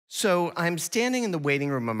So I'm standing in the waiting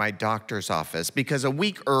room of my doctor's office because a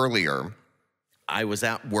week earlier, I was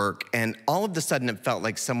at work and all of a sudden it felt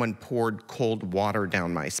like someone poured cold water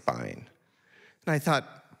down my spine. And I thought,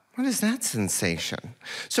 what is that sensation?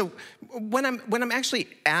 So when I'm actually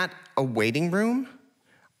at a waiting room,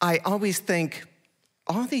 I always think,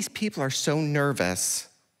 all these people are so nervous,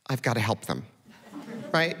 I've got to help them,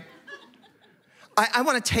 right? I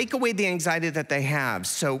want to take away the anxiety that they have.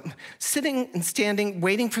 So sitting and standing,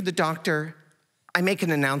 waiting for the doctor, I make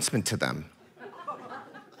an announcement to them.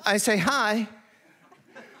 I say, hi,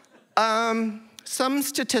 some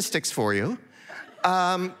statistics for you.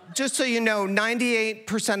 Just so you know,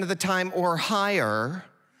 98% of the time or higher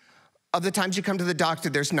of the times you come to the doctor,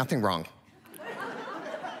 there's nothing wrong.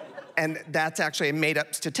 And that's actually a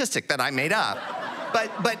made-up statistic that I made up.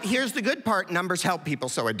 But here's the good part, numbers help people,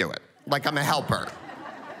 so I do it. Like I'm a helper.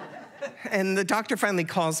 And the doctor finally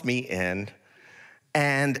calls me in,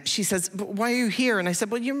 and she says, why are you here? And I said,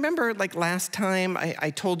 well, you remember like last time I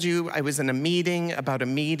told you I was in a meeting about a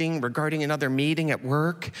meeting regarding another meeting at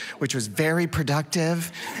work, which was very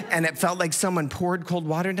productive, and it felt like someone poured cold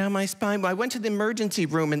water down my spine. Well, I went to the emergency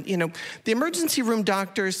room, and the emergency room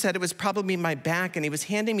doctor said it was probably my back, and he was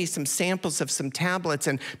handing me some samples of some tablets,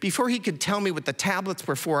 and before he could tell me what the tablets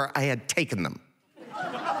were for, I had taken them.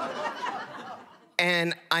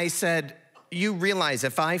 And I said, you realize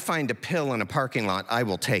if I find a pill in a parking lot, I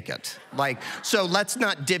will take it. So let's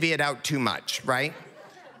not divvy it out too much, right?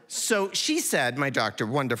 So she said, my doctor,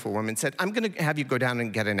 wonderful woman, said, I'm gonna have you go down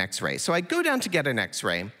and get an x-ray. So I go down to get an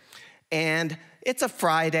x-ray, and it's a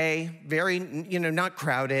Friday, very, not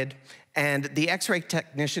crowded, and the x-ray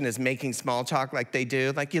technician is making small talk like they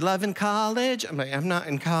do, like, you love in college? I'm like, I'm not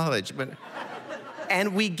in college, but.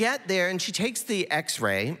 And we get there, and she takes the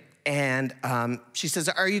x-ray, and she says,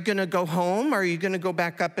 are you gonna go home, or are you gonna go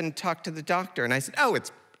back up and talk to the doctor? And I said, oh,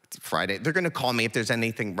 it's Friday. They're gonna call me if there's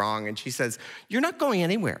anything wrong. And she says, you're not going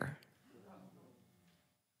anywhere.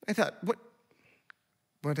 I thought,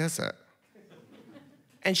 what is it?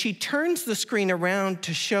 And she turns the screen around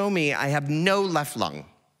to show me I have no left lung,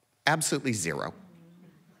 absolutely zero.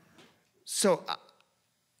 So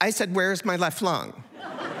I said, where's my left lung?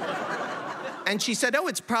 And she said, oh,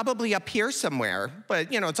 it's probably up here somewhere, but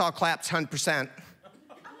it's all claps, 100%.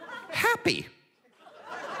 Happy.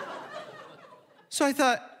 So I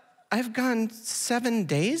thought, I've gone 7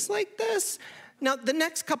 days like this? Now, the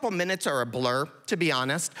next couple minutes are a blur, to be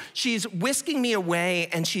honest. She's whisking me away,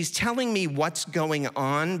 and she's telling me what's going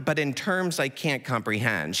on, but in terms I can't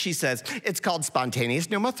comprehend. She says, it's called spontaneous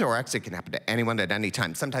pneumothorax. It can happen to anyone at any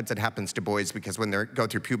time. Sometimes it happens to boys because when they go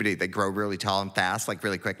through puberty, they grow really tall and fast, like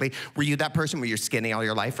really quickly. Were you that person? Were you skinny all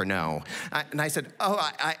your life, or no? And I said, oh,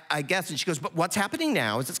 I guess. And she goes, but what's happening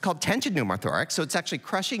now is it's called tension pneumothorax, so it's actually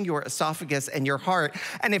crushing your esophagus and your heart.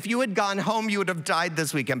 And if you had gone home, you would have died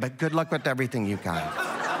this weekend, but good luck with everything you got.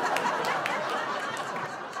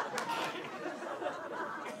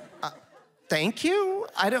 Thank you?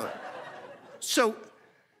 So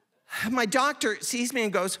my doctor sees me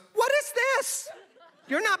and goes, what is this?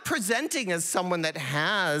 You're not presenting as someone that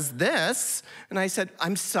has this. And I said,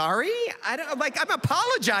 I'm sorry? I'm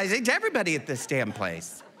apologizing to everybody at this damn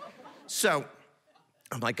place. So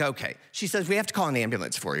I'm like, okay. She says, we have to call an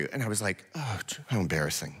ambulance for you. And I was like, oh, how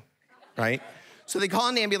embarrassing, right? So they call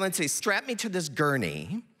an ambulance, they strap me to this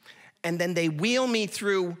gurney, and then they wheel me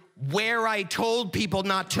through where I told people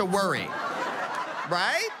not to worry,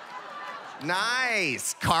 right?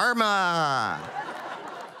 Nice, karma.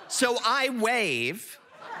 So I wave.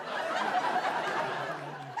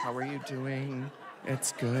 How are you doing?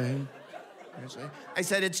 It's good. I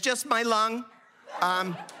said, it's just my lung.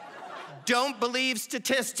 Don't believe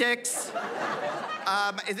statistics.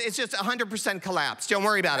 It's just 100% collapse. Don't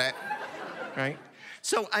worry about it. Right?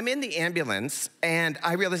 So I'm in the ambulance, and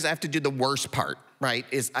I realize I have to do the worst part, right?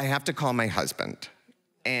 Is I have to call my husband.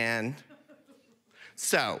 And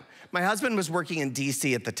so my husband was working in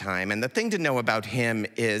DC at the time, and the thing to know about him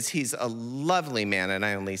is he's a lovely man, and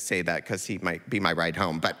I only say that because he might be my ride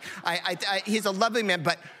home, but he's a lovely man,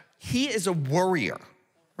 but he is a worrier,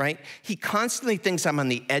 right? He constantly thinks I'm on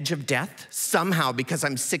the edge of death somehow because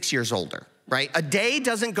I'm 6 years older, right? A day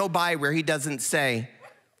doesn't go by where he doesn't say,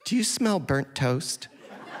 do you smell burnt toast?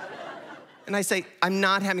 And I say, I'm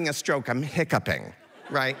not having a stroke, I'm hiccuping,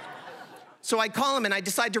 right? So I call him and I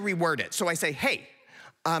decide to reword it. So I say, hey,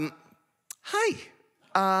 hi,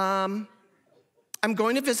 I'm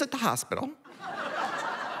going to visit the hospital.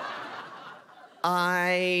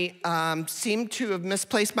 I seem to have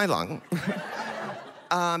misplaced my lung.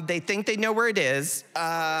 They think they know where it is.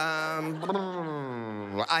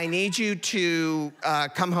 I need you to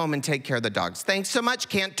come home and take care of the dogs. Thanks so much,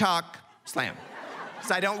 can't talk, slam.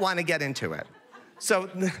 Because I don't want to get into it. So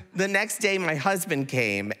the next day, my husband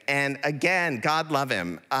came, and again, God love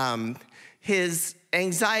him, his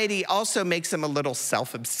anxiety also makes him a little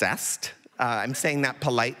self-obsessed. I'm saying that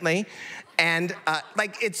politely. And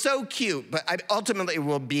like, it's so cute, but ultimately it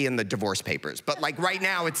will be in the divorce papers. But like right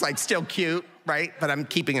now, it's like still cute, right? But I'm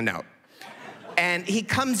keeping a note. And he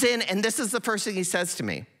comes in, and this is the first thing he says to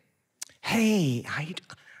me. Hey,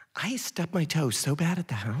 I stubbed my toe so bad at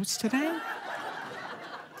the house today.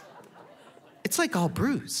 It's like all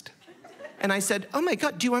bruised. And I said, oh my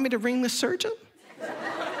God, do you want me to ring the surgeon?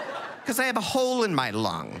 Because I have a hole in my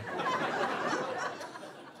lung.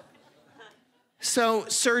 So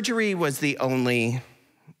surgery was the only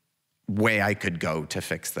way I could go to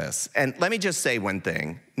fix this. And let me just say one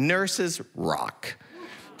thing, nurses rock.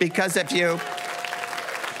 Because if you,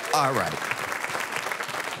 all right.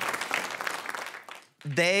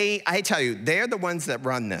 I tell you, they're the ones that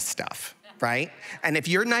run this stuff, right? And if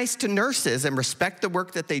you're nice to nurses and respect the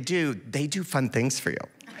work that they do fun things for you.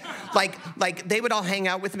 Like they would all hang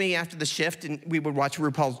out with me after the shift and we would watch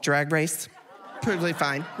RuPaul's Drag Race. Perfectly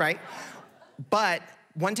fine, right? But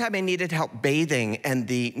one time I needed help bathing and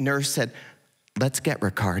the nurse said, let's get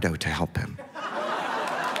Ricardo to help him,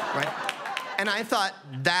 right? And I thought,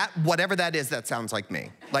 whatever that is, that sounds like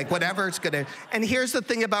me. Like whatever it's gonna, and here's the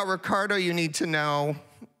thing about Ricardo you need to know.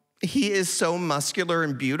 He is so muscular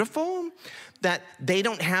and beautiful that they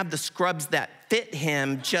don't have the scrubs that fit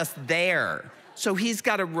him just there. So he's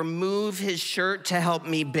gotta remove his shirt to help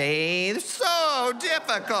me bathe. So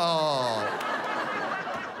difficult.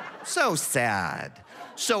 So sad.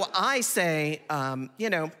 So I say,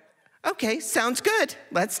 okay, sounds good,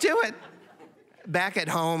 let's do it. Back at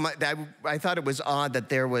home, I thought it was odd that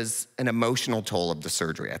there was an emotional toll of the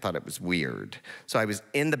surgery. I thought it was weird. So I was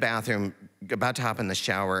in the bathroom, about to hop in the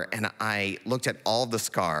shower, and I looked at all the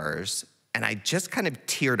scars, and I just kind of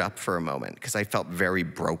teared up for a moment because I felt very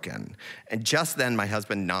broken. And just then, my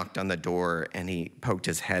husband knocked on the door, and he poked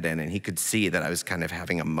his head in, and he could see that I was kind of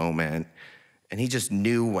having a moment, and he just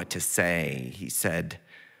knew what to say. He said,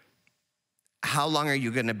 how long are you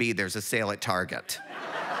gonna be? There's a sale at Target.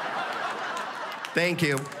 Thank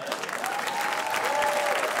you.